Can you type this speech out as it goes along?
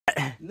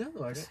No,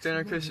 I got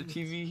Stoner Crystal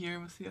TV here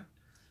with you.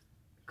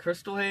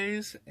 Crystal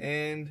Haze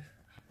and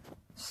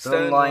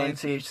Stone Lion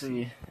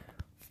THC.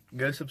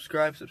 Go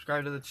subscribe to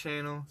the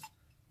channel.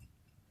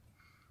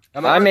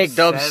 I make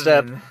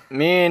dubstep.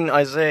 Me and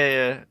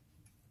Isaiah,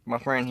 my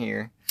friend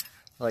here,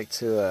 like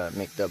to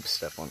make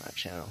dubstep on that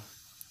channel.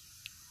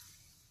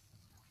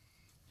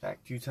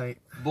 Back too tight.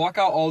 Block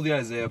out all the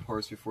Isaiah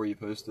parts before you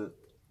post it.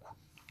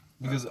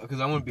 Because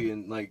I want to be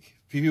in, like,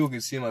 people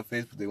can see my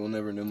face, but they will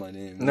never know my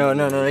name. No,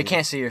 they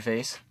can't see your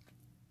face.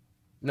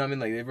 No, I mean,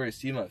 like, they've already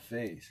seen my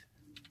face.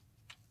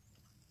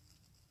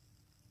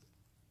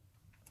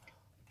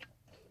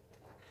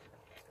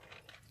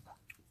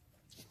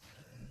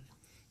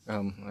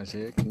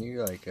 Isaiah, can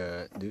you, like,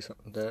 do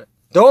something with that?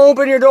 Don't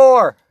open your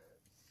door!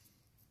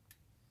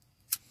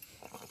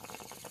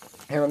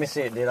 Here, let me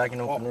see it, dude. I can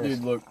open this.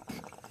 Dude, look.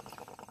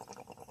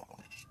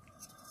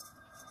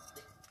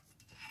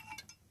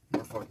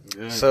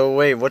 So,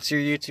 wait, what's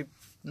your YouTube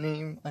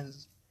name,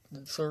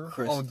 sir?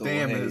 Crystal Oh,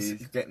 damn, Haze.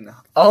 it's getting...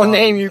 I'll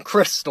name you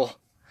Crystal.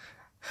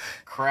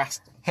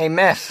 Crystal. Hey,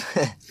 Meth.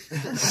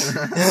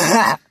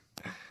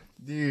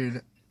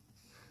 Dude.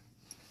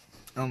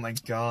 Oh my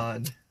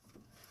god.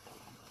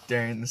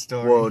 During the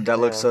story. Whoa, that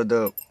looks so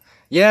dope.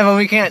 Yeah, but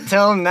we can't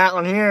tell them that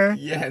on here.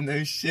 Yeah,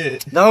 no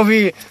shit. That'll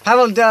be,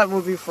 how about that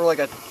will be for like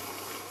a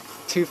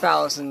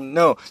 2,000,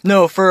 no,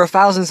 for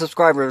 1,000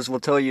 subscribers, we'll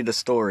tell you the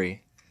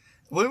story.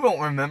 We won't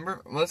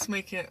remember. Let's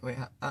make it, wait,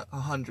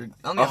 100.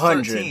 I only have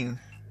 100. 13.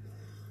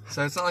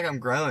 So it's not like I'm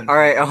growing.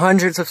 Alright,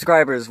 100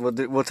 subscribers,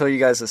 we'll tell you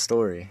guys the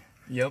story.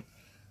 Yep.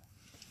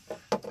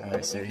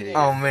 Alright, so here you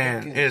Oh go.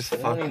 man, it's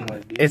fucking,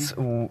 it's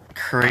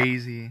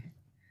crazy.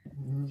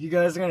 You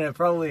guys are gonna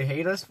probably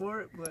hate us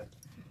for it, but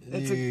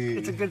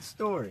it's a good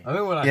story. I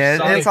mean, when Yeah, I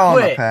saw it's all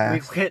in the We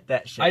past. quit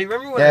that shit. I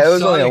remember when Yeah, I it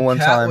was saw only a a one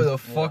cat time. with a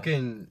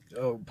fucking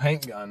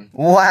paint gun.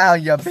 Wow,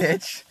 you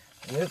bitch.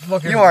 It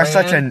fucking You are ran,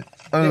 such an,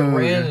 It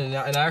ran ooh.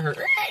 and I heard.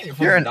 It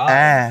You're an fucking died.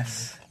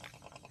 ass.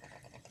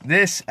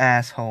 This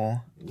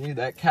asshole. Dude,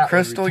 that cat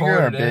Crystal, was you're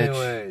a retarded bitch.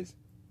 anyways.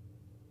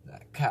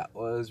 That cat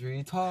was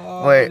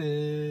retarded.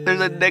 Wait, there's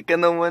a dick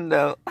in the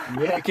window.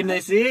 Yeah, can they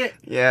see it?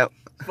 Yep.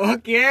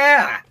 Fuck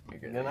yeah!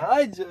 And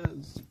I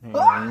just.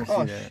 Let me see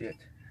Oh that. shit.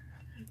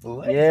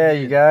 Yeah,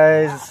 you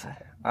guys,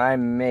 I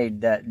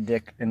made that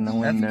dick in the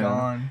That's window.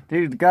 gone.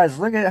 Dude, guys,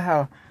 look at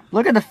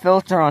the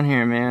filter on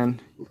here, man.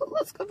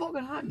 Let's go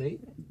fucking hot, mate.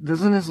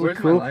 Doesn't this look Where's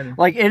my cool? lighter?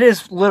 Like, it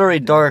is literally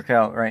dark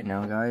out right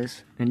now,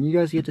 guys. And you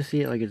guys get to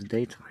see it like it's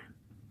daytime.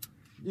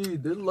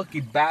 Dude, they're lucky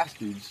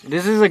bastards.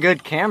 This is a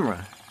good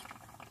camera.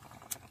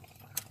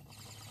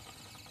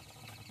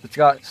 It's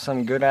got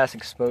some good-ass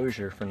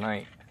exposure for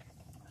night.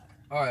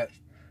 Alright.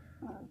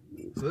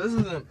 So this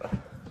isn't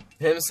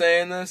him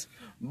saying this,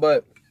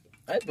 but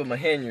I put my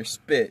hand in your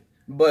spit.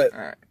 But.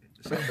 Alright.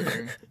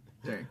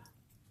 Sorry.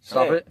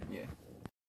 Stop it? Yeah.